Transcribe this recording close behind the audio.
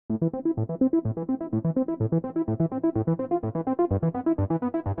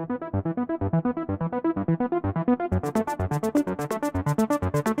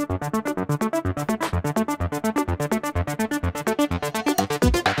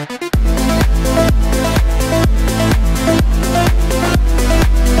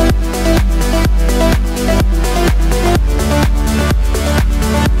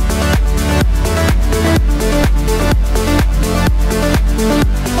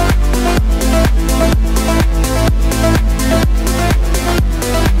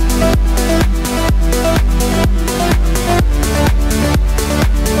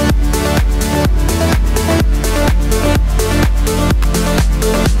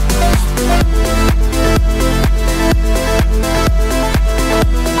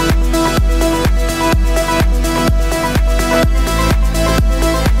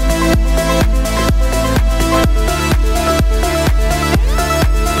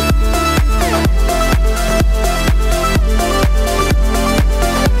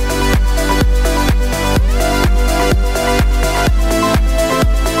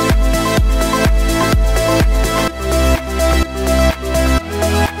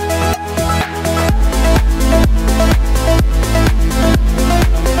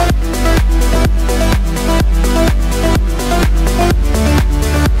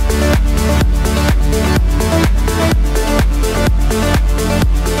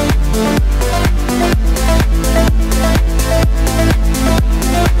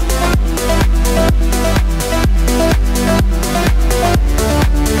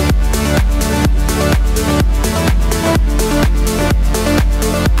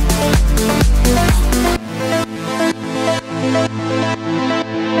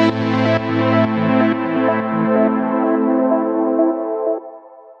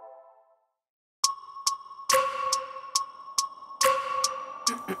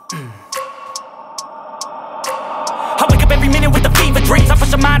I wake up every minute with the fever dreams. I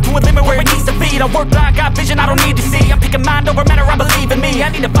push my mind to a limit where it needs to be. I work blind, got vision I don't need to see. I'm picking mind over matter, I believe in me. I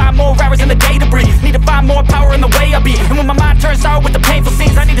need to find more hours in the day to breathe. Need to find more power in the way I be. And when my mind turns sour with the painful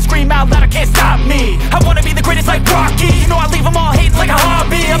scenes, I need to scream out loud, I can't stop me. I wanna be the greatest like Rocky. You know I leave them all hating like a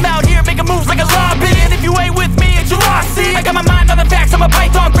hobby. I'm out here making moves like a lobby. And if you ain't with me, it's your loss, see. I got my mind on the facts, I'm a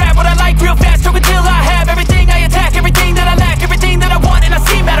python, grab what I like real fast.